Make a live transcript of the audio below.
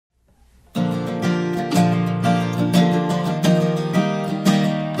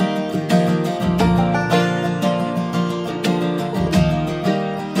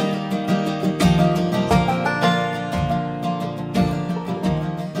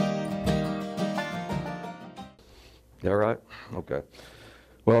All right? Okay.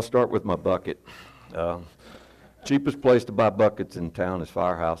 Well, I'll start with my bucket. Cheapest place to buy buckets in town is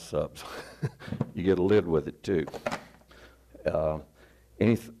Firehouse Subs. You get a lid with it, too. I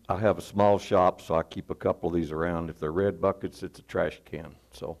have a small shop, so I keep a couple of these around. If they're red buckets, it's a trash can.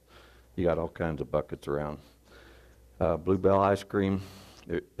 So you got all kinds of buckets around. Bluebell ice cream,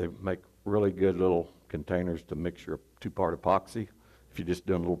 they make really good little containers to mix your two-part epoxy if you're just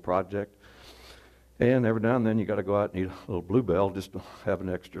doing a little project. And every now and then you got to go out and eat a little Bluebell just to have an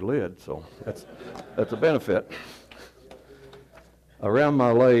extra lid. So that's a benefit. Around my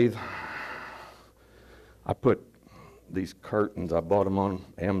lathe, I put these curtains. I bought them on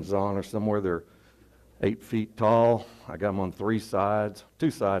Amazon or somewhere. They're 8 feet tall. I got them on 3 sides, 2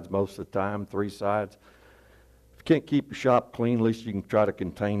 sides most of the time, 3 sides. If you can't keep your shop clean, at least you can try to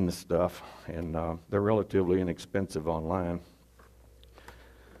contain the stuff, and they're relatively inexpensive online.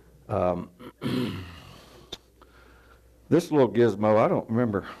 This little gizmo, I don't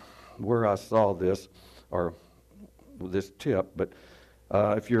remember where I saw this or this tip, but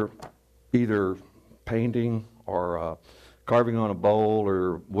if you're either painting or carving on a bowl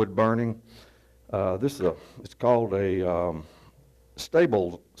or wood burning, it's called a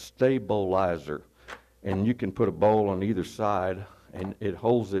stabilizer, and you can put a bowl on either side, and it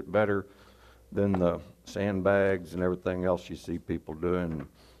holds it better than the sandbags and everything else you see people doing.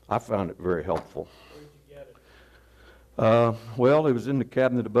 I found it very helpful. Where'd you get it? Well, it was in the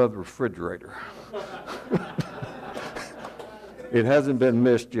cabinet above the refrigerator. It hasn't been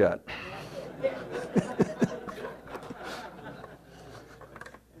missed yet.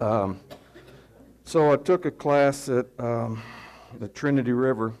 So I took a class at the Trinity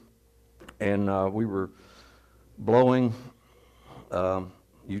River, and we were blowing.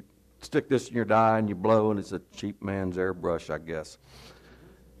 You stick this in your die and you blow, and it's a cheap man's airbrush, I guess.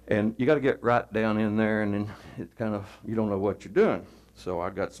 And you got to get right down in there, and then it kind of, you don't know what you're doing. So I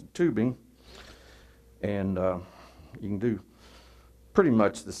got some tubing, and you can do pretty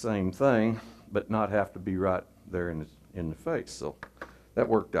much the same thing, but not have to be right there in the face. So that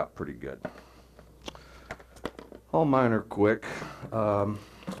worked out pretty good. All mine are quick, and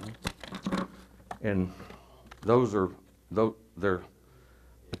they're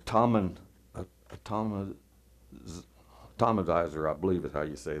atomizer, I believe is how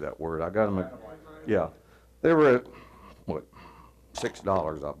you say that word. I got them at, yeah, they were at, what,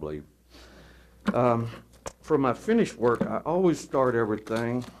 $6, I believe. For my finished work, I always start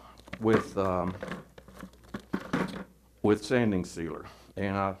everything with sanding sealer.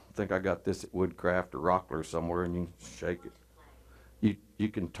 And I think I got this at Woodcraft or Rockler somewhere, and you shake it. You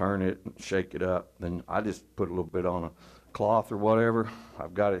can turn it and shake it up. Then I just put a little bit on a cloth or whatever.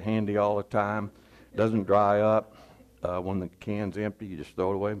 I've got it handy all the time. It doesn't dry up. When the can's empty, you just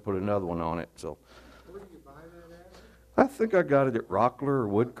throw it away and put another one on it. So, where do you buy that at? I think I got it at Rockler or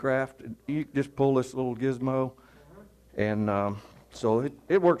Woodcraft. You just pull this little gizmo, and so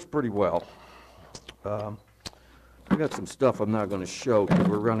it works pretty well. I got some stuff I'm not going to show because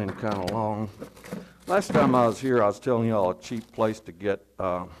we're running kind of long. Last time I was here, I was telling you all a cheap place to get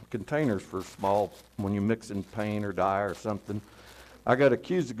containers for small, when you mix in paint or dye or something. I got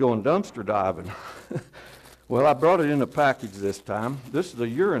accused of going dumpster diving. Well, I brought it in a package this time. This is a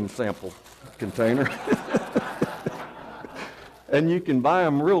urine sample container. And you can buy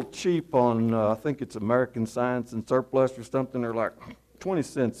them real cheap on, I think it's American Science and Surplus or something. They're like 20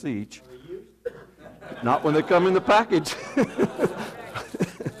 cents each. Not when they come in the package.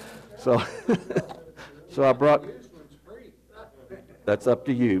 So I brought, that's up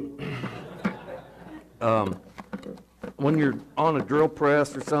to you. When you're on a drill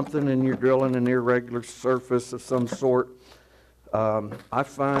press or something and you're drilling an irregular surface of some sort, I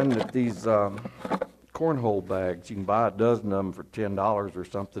find that these cornhole bags, you can buy a dozen of them for $10 or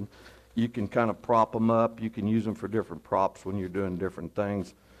something. You can kind of prop them up. You can use them for different props when you're doing different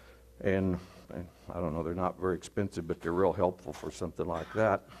things. And I don't know, they're not very expensive, but they're real helpful for something like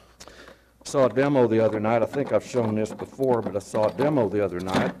that. Saw a demo the other night. I think I've shown this before, but I saw a demo the other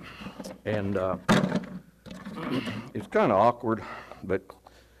night, and it's kind of awkward, but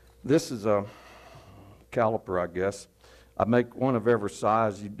this is a caliper, I guess. I make one of every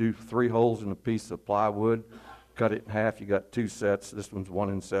size. You do 3 holes in a piece of plywood, cut it in half. You got 2 sets. This one's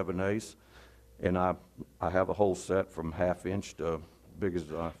 1 7/8, and I have a whole set from 1/2 inch to big as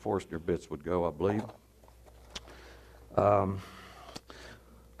Forstner bits would go, I believe.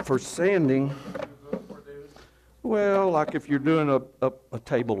 For sanding, well, like if you're doing a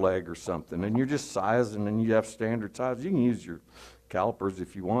table leg or something and you're just sizing and you have standard size, you can use your calipers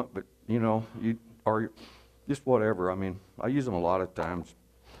if you want, but you know, or just whatever. I mean, I use them a lot of times.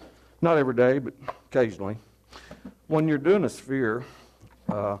 Not every day, but occasionally. when you're doing a sphere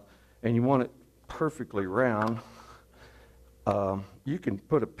and you want it perfectly round, you can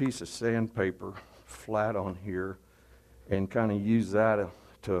put a piece of sandpaper flat on here and kind of use that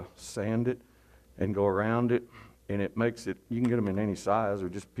to sand it and go around it, and it makes it, you can get them in any size or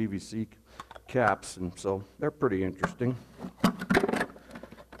just PVC caps, and so they're pretty interesting.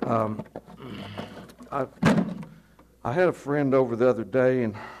 I had a friend over the other day,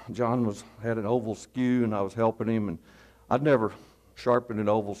 and John had an oval skew, and I was helping him, and I'd never sharpened an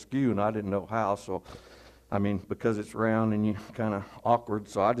oval skew, and I didn't know how, so I mean, because it's round and you kind of awkward,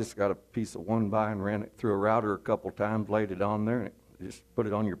 so I just got a piece of 1x and ran it through a router a couple times, laid it on there, and just put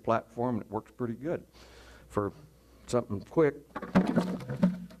it on your platform, and it works pretty good for something quick.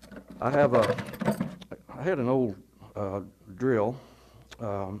 I had an old drill,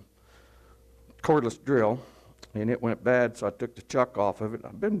 cordless drill, and it went bad, so I took the chuck off of it.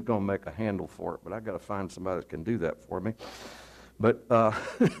 I've been going to make a handle for it, but I got to find somebody that can do that for me. But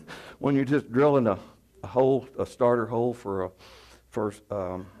when you're just drilling a hole, a starter hole for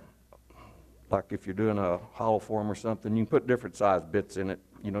like if you're doing a hollow form or something, you can put different size bits in it.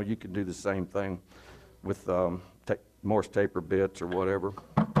 You know, you can do the same thing with Morse taper bits or whatever.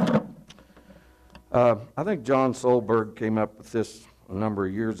 I think John Solberg came up with this a number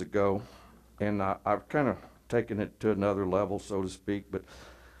of years ago, and I've kind of taken it to another level, so to speak. But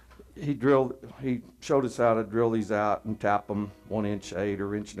he showed us how to drill these out and tap them 1" 8 or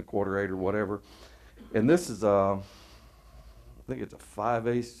 1¼8 or whatever. And this is I think it's a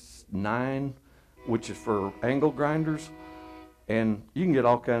 5/8 9, which is for angle grinders. And you can get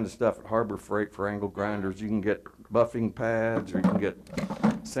all kinds of stuff at Harbor Freight for angle grinders. You can get buffing pads, or you can get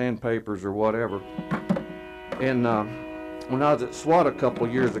sandpapers or whatever. And when I was at SWAT a couple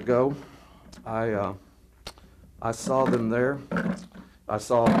years ago, I saw them there. I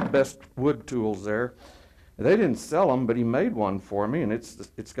saw Best Wood Tools there. They didn't sell them, but he made one for me, and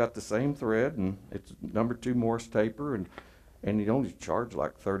it's got the same thread, and it's #2 Morse taper, and you only charge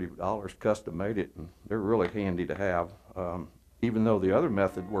like $30, custom made it, and they're really handy to have. Even though the other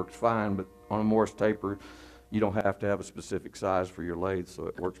method works fine, but on a Morse taper, you don't have to have a specific size for your lathe, so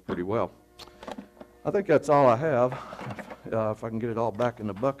it works pretty well. I think that's all I have. If I can get it all back in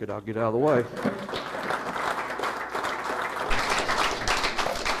the bucket, I'll get out of the way.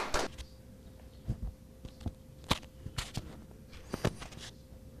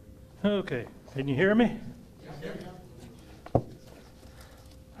 Okay, can you hear me?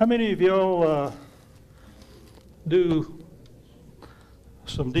 How many of y'all do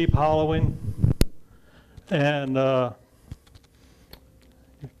some deep hollowing? And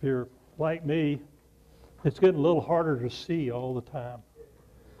if you're like me, it's getting a little harder to see all the time.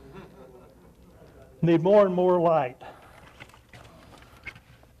 Need more and more light.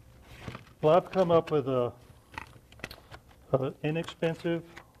 Well, I've come up with an inexpensive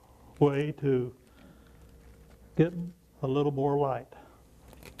way to get a little more light.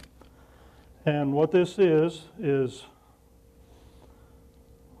 And what this is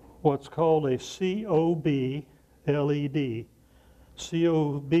what's called a COB LED.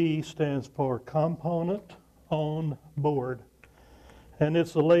 COB stands for Component on Board. And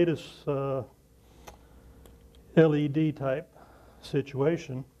it's the latest LED type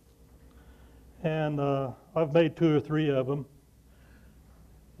situation. And I've made 2 or 3 of them.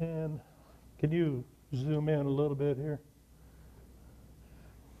 And can you zoom in a little bit here?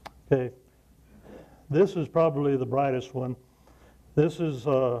 Okay. This is probably the brightest one. This is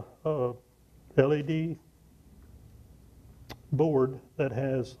a LED board that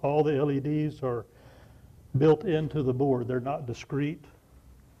has all the LEDs are built into the board. They're not discrete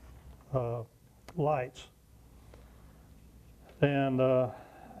lights. And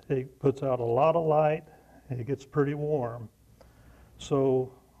it puts out a lot of light, and it gets pretty warm.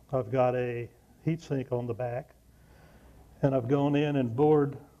 So I've got a heat sink on the back, and I've gone in and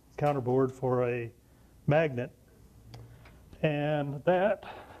counterboard for a magnet, and that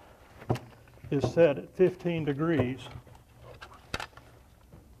is set at 15 degrees.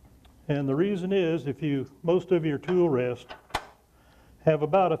 And the reason is, most of your tool rests have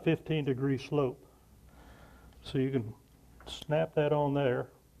about a 15-degree slope. So you can snap that on there,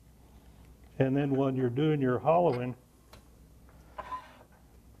 and then when you're doing your hollowing,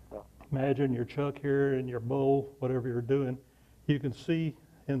 imagine your chuck here and your bowl, whatever you're doing, you can see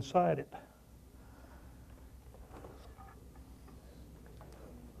inside it.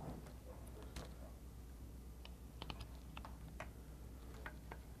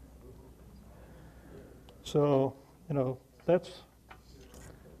 So, you know, that's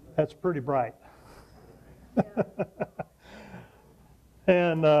pretty bright.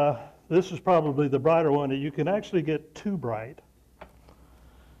 And this is probably the brighter one. You can actually get too bright.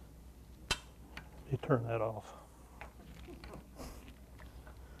 You turn that off.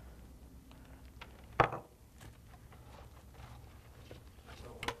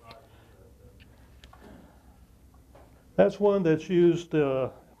 That's one that's used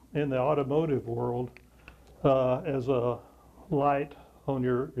in the automotive world as a light on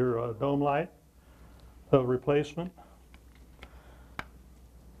your dome light replacement.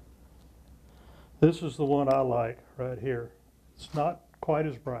 This is the one I like right here. It's not quite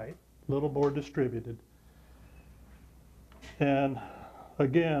as bright, a little more distributed. And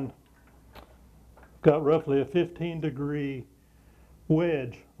again, got roughly a 15-degree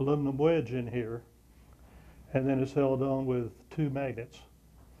wedge, aluminum wedge in here, and then it's held on with 2 magnets.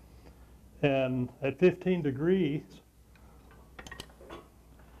 And at 15 degrees,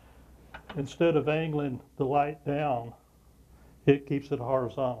 instead of angling the light down, it keeps it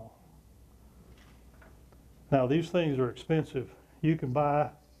horizontal. Now these things are expensive. You can buy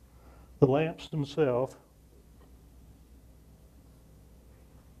the lamps themselves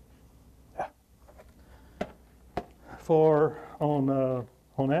for on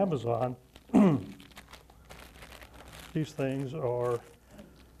Amazon. These things are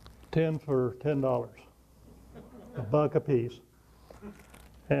 10 for $10, $1 a piece.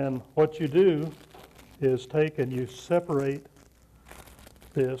 And what you do is take and you separate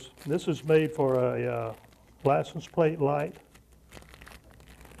this. This is made for a license plate light.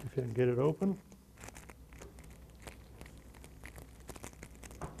 If you can get it open.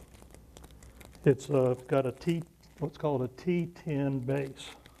 It's got a what's called a T10 base,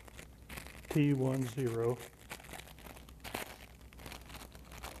 T10.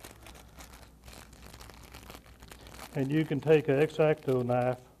 And you can take an X-Acto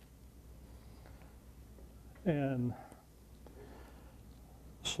knife and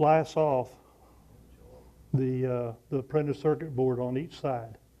slice off the printed circuit board on each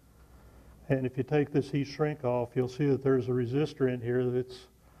side. And if you take this heat shrink off, you'll see that there's a resistor in here that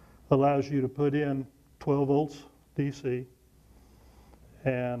allows you to put in 12 volts DC.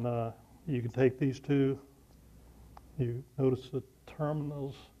 And you can take these two, you notice the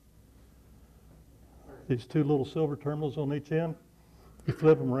terminals, these 2 little silver terminals on each end. You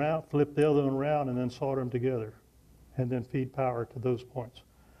flip them around, flip the other one around, and then solder them together, and then feed power to those points.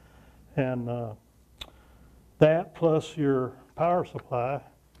 And that plus your power supply,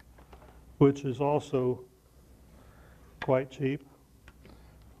 which is also quite cheap,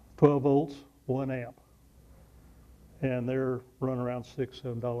 12 volts, 1 amp. And they're running around $6,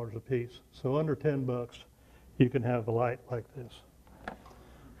 $7 a piece. So under 10 bucks, you can have a light like this.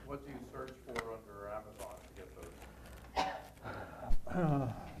 What do you search for under Amazon to get those?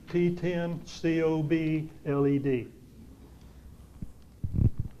 T10 COB LED.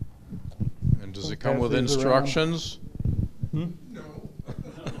 And does it come Pass with these around. instructions? No.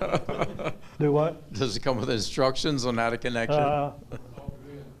 Do what? Does it come with instructions on how to connect it?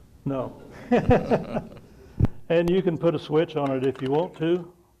 No. And you can put a switch on it if you want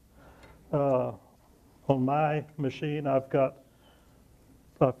to. On my machine, I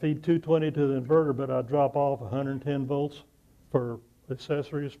feed 220 to the inverter, but I drop off 110 volts for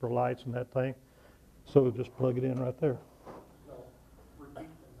accessories, for lights and that thing. So just plug it in right there.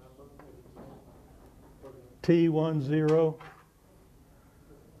 T10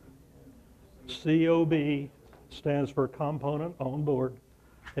 COB stands for component on board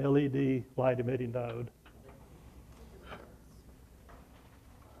LED light emitting diode.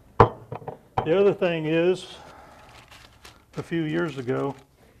 The other thing is, a few years ago,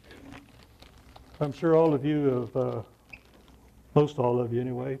 I'm sure all of you have, most all of you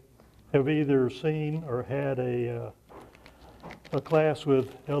anyway, have either seen or had a class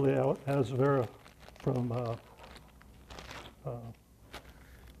with Eli Azavera from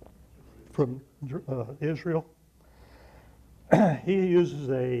Israel. He uses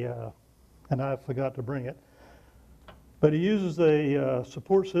and I forgot to bring it, but he uses a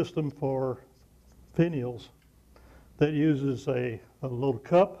support system for finials that uses a little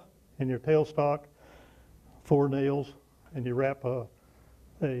cup in your tailstock, 4 nails, and you wrap a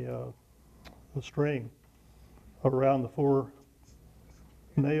string around the 4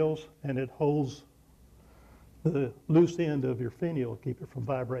 nails, and it holds the loose end of your finial, keep it from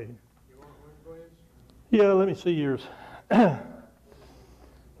vibrating. You want one, please? Yeah, let me see yours.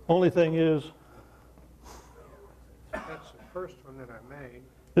 Only thing is, That's the first one that I made.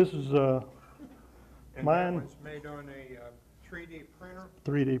 this is And mine. that one's made on a 3D printer.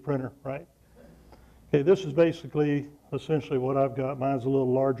 3D printer, right? Okay, this is basically essentially what I've got. Mine's a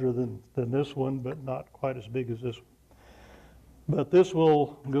little larger than this one, but not quite as big as this one. But this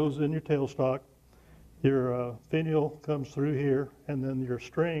goes in your tailstock. Your finial comes through here, and then your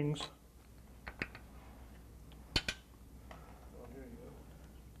strings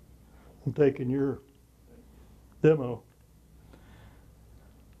I'm taking your demo.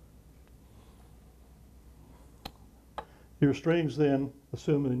 Your strings then,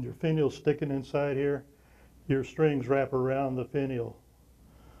 assuming your finial's sticking inside here, your strings wrap around the finial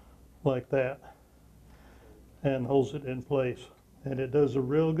like that and holds it in place. And it does a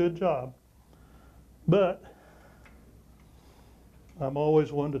real good job. But I'm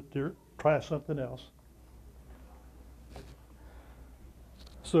always wanted to try something else.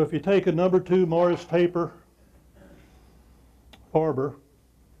 So if you take a number 2 Morris paper arbor,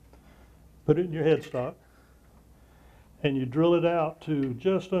 put it in your headstock, and you drill it out to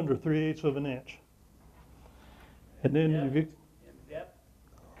just under 3/8 of an inch. And then you get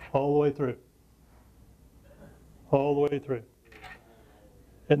all the way through. All the way through.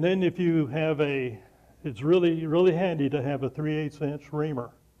 And then if you have it's really, really handy to have a 3/8 inch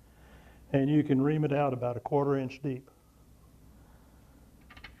reamer. And you can ream it out about 1/4 inch deep.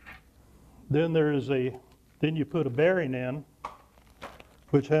 Then then you put a bearing in,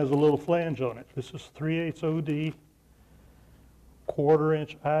 which has a little flange on it. This is 3/8 OD, 1/4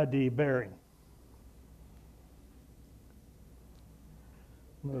 inch ID bearing.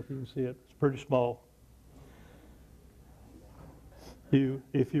 I don't know if you can see it, it's pretty small.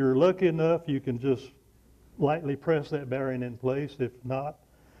 If you're lucky enough, you can just lightly press that bearing in place. If not,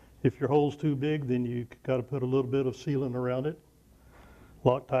 if your hole's too big, then you got to put a little bit of sealant around it,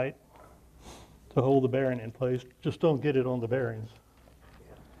 Loctite, to hold the bearing in place. Just don't get it on the bearings.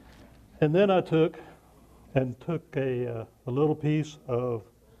 And then I took a little piece of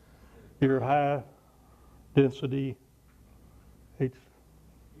your high density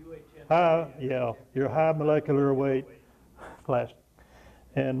your high molecular weight plastic,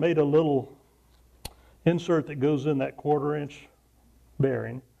 and made a little insert that goes in that 1/4 inch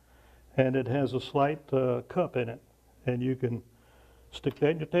bearing, and it has a slight cup in it, and you can stick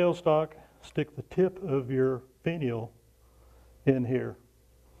that in your tailstock, stick the tip of your finial in here,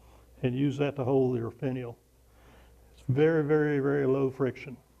 and use that to hold your finial. It's very, very, very low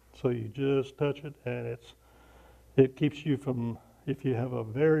friction, so you just touch it, and it keeps you from, if you have a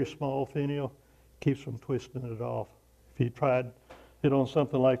very small finial, keeps from twisting it off. If you tried it on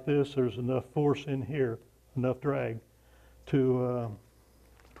something like this, there's enough force in here, enough drag to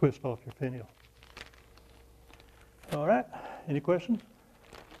twist off your finial. All right, any questions?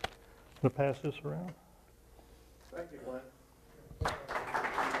 I'm going to pass this around. Thank you, Glenn.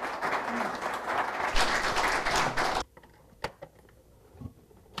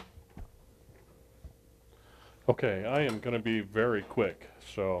 Okay, I am going to be very quick,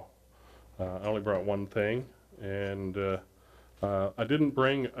 so I only brought one thing, and I didn't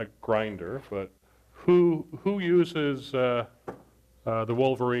bring a grinder, but who uses the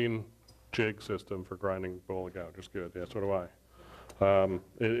Wolverine jig system for grinding bowl of gouge? Just good, yeah, so do I.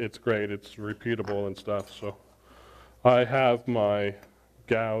 It's great, it's repeatable and stuff, so I have my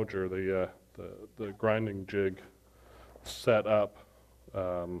gouge, or the grinding jig, set up.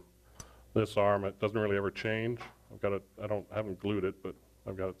 This arm, it doesn't really ever change. I've got it, I haven't glued it, but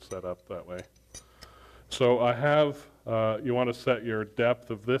I've got it set up that way. So I have, you want to set your depth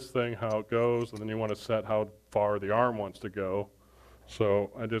of this thing, how it goes, and then you want to set how far the arm wants to go.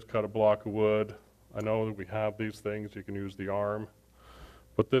 So I just cut a block of wood. I know that we have these things, you can use the arm.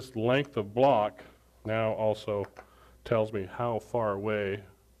 But this length of block now also tells me how far away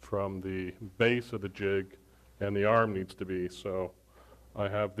from the base of the jig and the arm needs to be. So I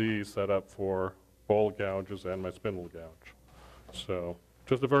have these set up for bowl gouges and my spindle gouge. So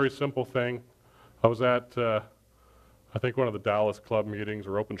just a very simple thing. I was at, I think, one of the Dallas club meetings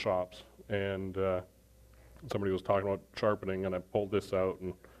or open shops, and somebody was talking about sharpening, and I pulled this out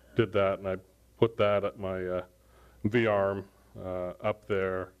and did that, and I put that at my V-arm up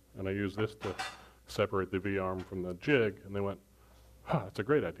there, and I used this to separate the V-arm from the jig, and they went, huh, that's a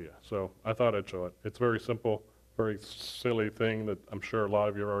great idea. So I thought I'd show it. It's very simple, very silly thing that I'm sure a lot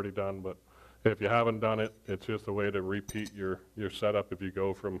of you have already done, but if you haven't done it, it's just a way to repeat your setup if you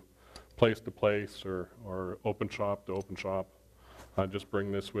go from place to place or open shop to open shop. I just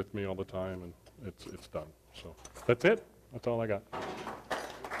bring this with me all the time, and it's done. So that's it. That's all I got.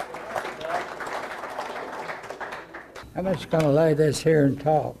 I'm just going to lay this here and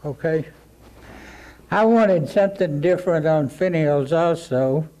talk, okay? I wanted something different on finials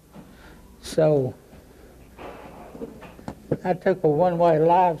also, so I took a one-way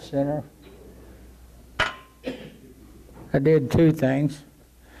live center. I did 2 things,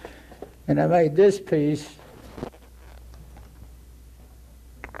 and I made this piece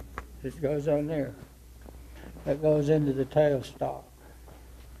that goes on there. That goes into the tailstock.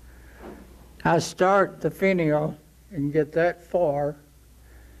 I start the finial and get that far,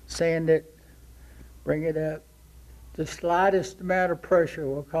 sand it, bring it up. The slightest amount of pressure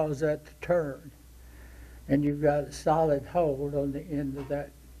will cause that to turn. And you've got a solid hold on the end of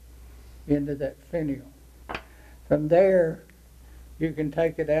that finial. From there, you can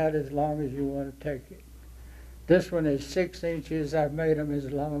take it out as long as you want to take it. This one is 6 inches. I've made them as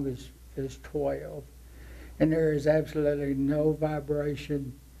long as 12. And there is absolutely no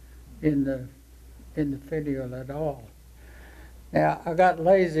vibration in the finial at all. Now, I got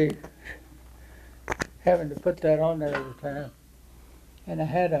lazy having to put that on there every time. And I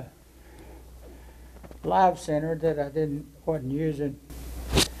had a live center that I wasn't using.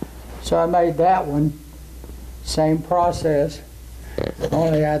 So I made that one, same process,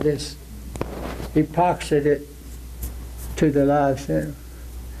 only I just epoxied it to the live center.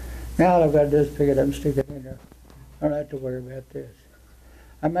 Now all I've got to do is pick it up and stick it in there. I don't have to worry about this.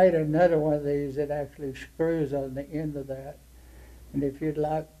 I made another one of these that actually screws on the end of that. And if you'd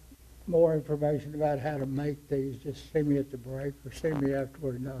like more information about how to make these, just see me at the break or see me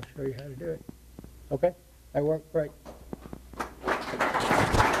afterward and I'll show you how to do it. Okay? They work great.